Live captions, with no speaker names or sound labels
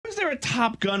there a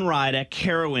Top Gun ride at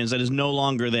Carowinds that is no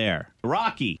longer there?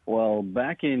 Rocky. Well,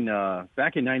 back in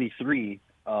 '93,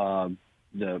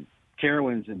 the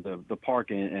Carowinds and the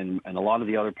park and a lot of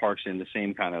the other parks in the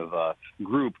same kind of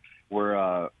group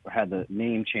had the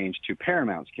name changed to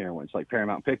Paramount's Carowinds, like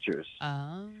Paramount Pictures.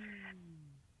 Oh.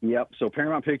 Yep. So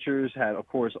Paramount Pictures had, of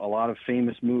course, a lot of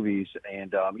famous movies,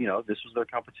 and this was their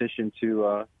competition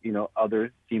to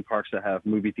other theme parks that have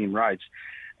movie-themed rides.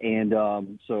 And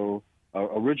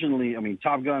originally,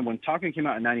 Top Gun, when Top Gun came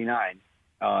out in '99, it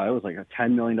was like a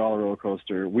 $10 million roller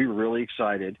coaster. We were really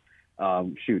excited. I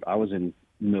was in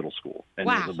middle school, and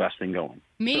it was the best thing going.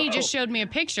 Maney just showed me a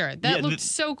picture. That looked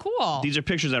so cool. These are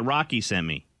pictures that Rocky sent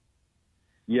me.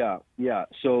 Yeah.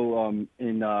 So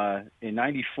in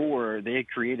 '94, they had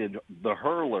created the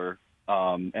Hurler,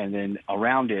 and then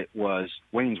around it was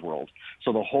Wayne's World.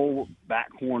 So the whole back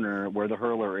corner where the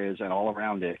Hurler is and all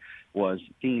around it was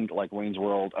themed like Wayne's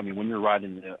World. I mean, when you're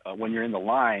riding, when you're in the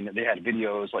line, they had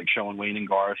videos like showing Wayne and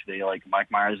Garth. They like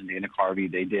Mike Myers and Dana Carvey.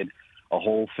 They did a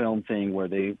whole film thing where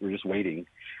they were just waiting.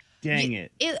 Dang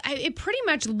it. It pretty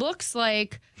much looks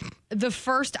like the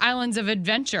first Islands of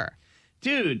Adventure.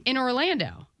 Dude. In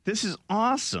Orlando. This is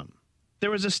awesome.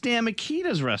 There was a Stan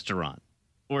Mikita's restaurant.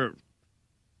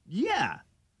 Yeah.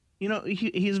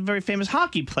 He's a very famous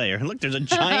hockey player. And look, there's a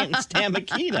giant Stan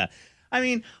Mikita. I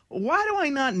mean, why do I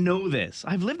not know this?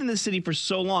 I've lived in this city for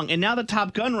so long. And now the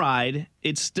Top Gun ride,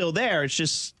 it's still there. It's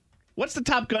just, what's the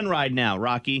Top Gun ride now,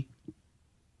 Rocky?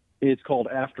 It's called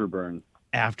Afterburn.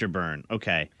 Afterburn.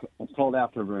 Okay. It's called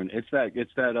Afterburn. It's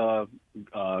that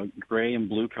gray and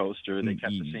blue coaster. They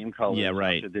kept the same color. Yeah,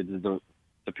 right. They did the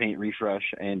paint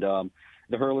refresh, and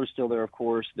the Hurler's still there, of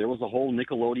course. There was a whole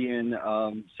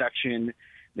Nickelodeon section.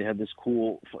 They had this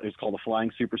cool. It's called the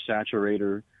Flying Super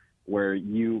Saturator, where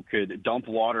you could dump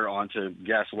water onto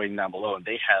guests waiting down below, and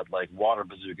they had like water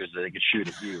bazookas that they could shoot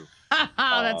at you.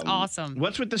 That's awesome.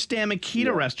 What's with the Stan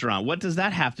Mikita restaurant? What does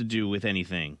that have to do with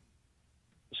anything?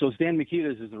 So Stan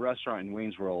Mikita's is the restaurant in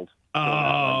Wayne's World.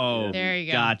 Oh, there you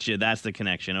go. Gotcha. That's the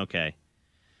connection. Okay.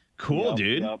 Cool,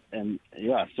 dude. Yep. And there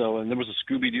was a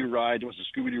Scooby-Doo ride. There was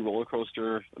a Scooby-Doo roller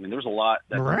coaster. I mean, there was a lot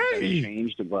that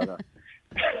changed, but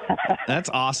that's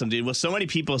awesome, dude. Well, so many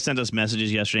people sent us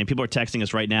messages yesterday, and people are texting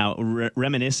us right now,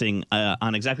 reminiscing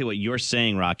on exactly what you're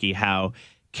saying, Rocky, how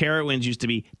Carowinds used to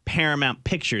be Paramount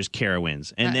Pictures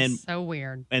Carowinds. And That's so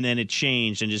weird. And then it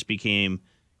changed and just became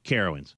Carowinds.